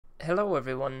Hello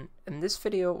everyone, in this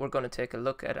video we're going to take a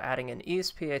look at adding an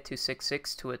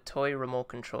ESP8266 to a toy remote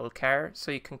control car so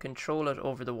you can control it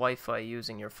over the Wi-Fi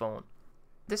using your phone.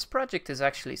 This project is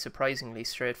actually surprisingly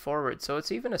straightforward, so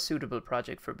it's even a suitable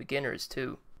project for beginners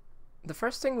too. The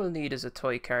first thing we'll need is a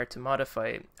toy car to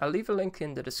modify. I'll leave a link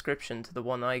in the description to the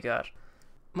one I got.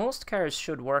 Most cars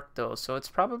should work though, so it's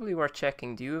probably worth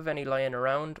checking do you have any lying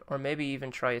around, or maybe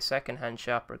even try a second-hand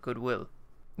shop or Goodwill.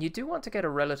 You do want to get a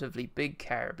relatively big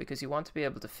car because you want to be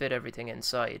able to fit everything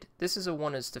inside. This is a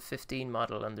 1:15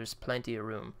 model and there's plenty of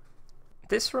room.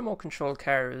 This remote control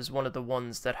car is one of the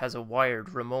ones that has a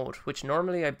wired remote, which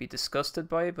normally I'd be disgusted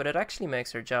by, but it actually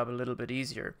makes our job a little bit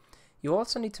easier. You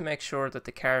also need to make sure that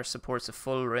the car supports a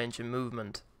full range of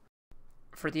movement.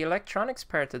 For the electronics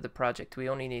part of the project we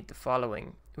only need the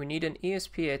following. We need an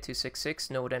ESP8266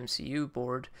 Node MCU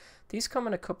board. These come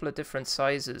in a couple of different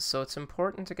sizes, so it's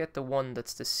important to get the one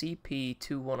that's the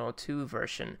CP2102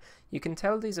 version. You can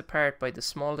tell these apart by the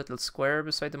small little square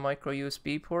beside the micro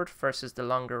USB port versus the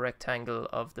longer rectangle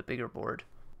of the bigger board.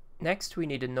 Next we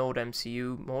need a Node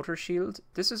MCU motor shield.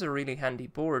 This is a really handy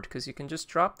board because you can just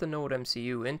drop the Node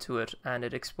MCU into it and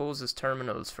it exposes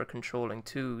terminals for controlling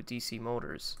two DC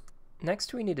motors.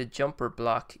 Next we need a jumper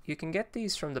block. You can get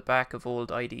these from the back of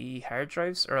old IDE hard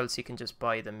drives, or else you can just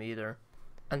buy them either.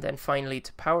 And then finally,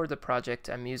 to power the project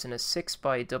I'm using a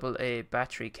 6x AA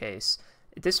battery case.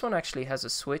 This one actually has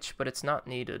a switch, but it's not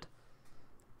needed.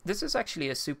 This is actually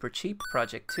a super cheap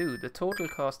project too. The total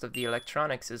cost of the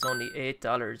electronics is only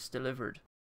 $8 delivered.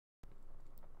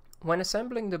 When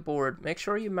assembling the board, make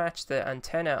sure you match the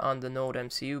antenna on the Node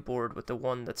MCU board with the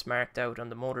one that's marked out on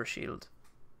the motor shield.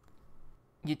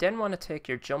 You then want to take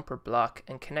your jumper block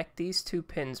and connect these two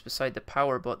pins beside the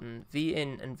power button,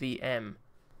 VIN and VM.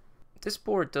 This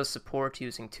board does support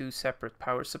using two separate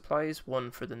power supplies,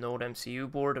 one for the Node MCU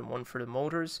board and one for the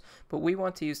motors, but we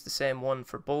want to use the same one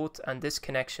for both and this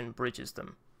connection bridges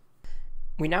them.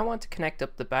 We now want to connect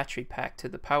up the battery pack to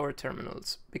the power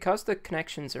terminals. Because the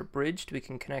connections are bridged, we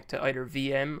can connect to either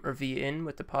VM or VIN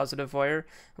with the positive wire,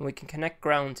 and we can connect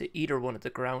ground to either one of the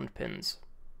ground pins.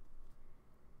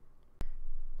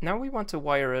 Now we want to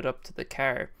wire it up to the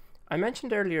car. I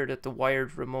mentioned earlier that the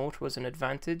wired remote was an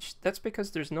advantage. That's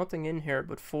because there's nothing in here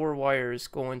but 4 wires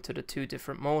going to the 2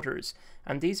 different motors,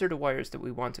 and these are the wires that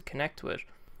we want to connect with.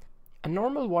 A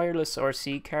normal wireless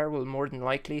RC car will more than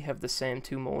likely have the same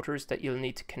 2 motors that you'll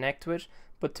need to connect with,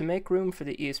 but to make room for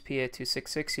the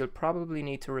ESP8266 you'll probably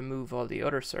need to remove all the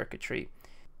other circuitry.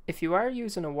 If you are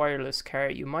using a wireless car,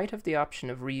 you might have the option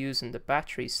of reusing the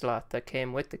battery slot that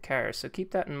came with the car, so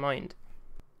keep that in mind.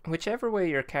 Whichever way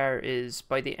your car is,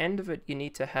 by the end of it you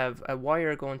need to have a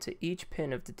wire going to each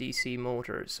pin of the DC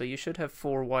motor, so you should have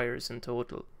 4 wires in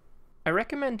total. I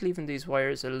recommend leaving these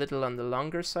wires a little on the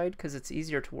longer side because it's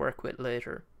easier to work with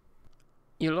later.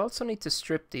 You'll also need to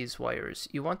strip these wires.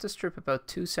 You want to strip about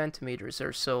 2 centimeters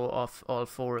or so off all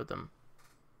 4 of them.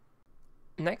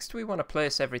 Next we want to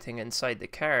place everything inside the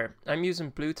car. I'm using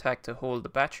blue tack to hold the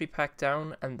battery pack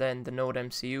down and then the Node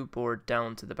MCU board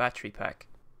down to the battery pack.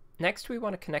 Next we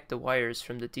want to connect the wires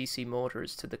from the DC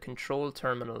motors to the control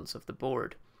terminals of the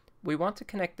board. We want to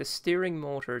connect the steering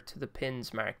motor to the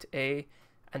pins marked A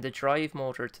and the drive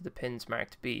motor to the pins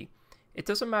marked B. It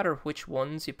doesn't matter which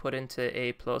ones you put into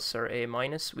A+ or A-,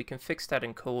 we can fix that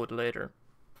in code later.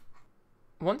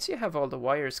 Once you have all the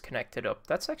wires connected up,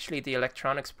 that's actually the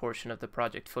electronics portion of the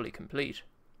project fully complete.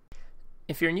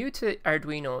 If you're new to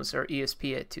Arduinos or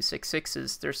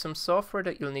ESP8266s, there's some software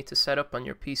that you'll need to set up on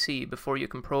your PC before you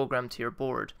can program to your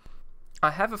board.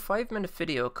 I have a 5-minute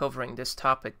video covering this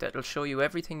topic that'll show you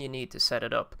everything you need to set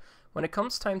it up. When it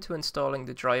comes time to installing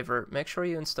the driver, make sure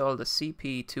you install the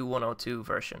CP2102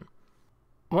 version.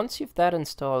 Once you've that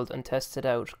installed and tested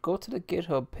out, go to the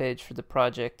GitHub page for the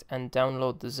project and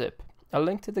download the zip. I'll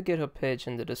link to the GitHub page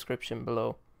in the description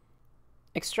below.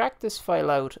 Extract this file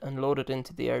out and load it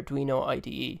into the Arduino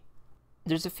IDE.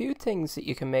 There's a few things that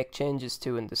you can make changes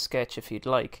to in the sketch if you'd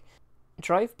like.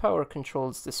 Drive power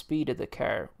controls the speed of the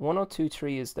car.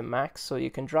 1023 is the max, so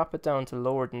you can drop it down to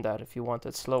lower than that if you want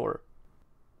it slower.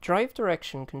 Drive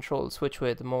direction controls which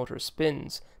way the motor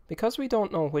spins. Because we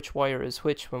don't know which wire is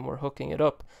which when we're hooking it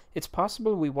up, it's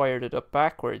possible we wired it up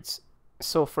backwards.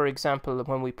 So for example,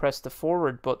 when we press the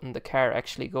forward button the car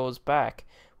actually goes back.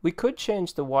 We could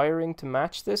change the wiring to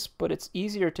match this, but it's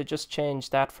easier to just change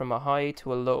that from a high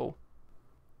to a low.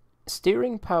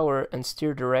 Steering power and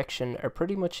steer direction are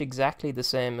pretty much exactly the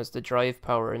same as the drive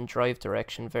power and drive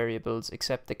direction variables,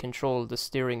 except they control the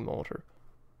steering motor.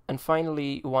 And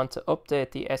finally, you want to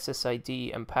update the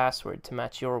SSID and password to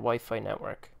match your Wi-Fi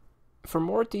network. For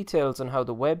more details on how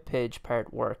the web page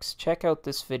part works, check out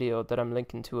this video that I'm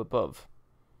linking to above.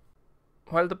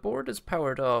 While the board is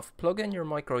powered off, plug in your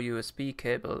micro USB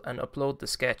cable and upload the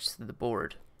sketch to the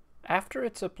board. After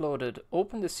it's uploaded,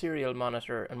 open the serial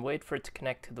monitor and wait for it to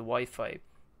connect to the Wi-Fi.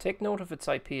 Take note of its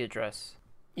IP address.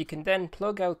 You can then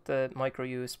plug out the micro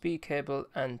USB cable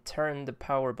and turn the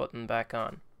power button back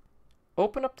on.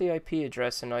 Open up the IP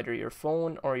address in either your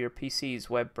phone or your PC's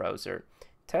web browser.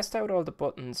 Test out all the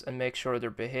buttons and make sure they're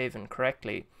behaving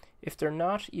correctly. If they're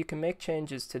not, you can make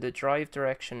changes to the drive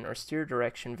direction or steer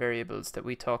direction variables that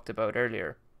we talked about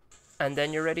earlier. And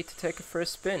then you're ready to take it for a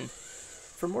spin.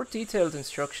 For more detailed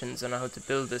instructions on how to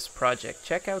build this project,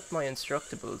 check out my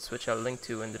Instructables, which I'll link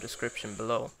to in the description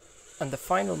below. And the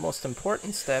final most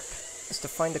important step is to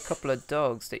find a couple of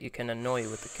dogs that you can annoy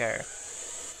with the car.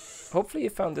 Hopefully you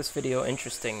found this video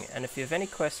interesting, and if you have any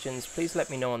questions, please let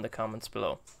me know in the comments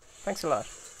below. Thanks a lot.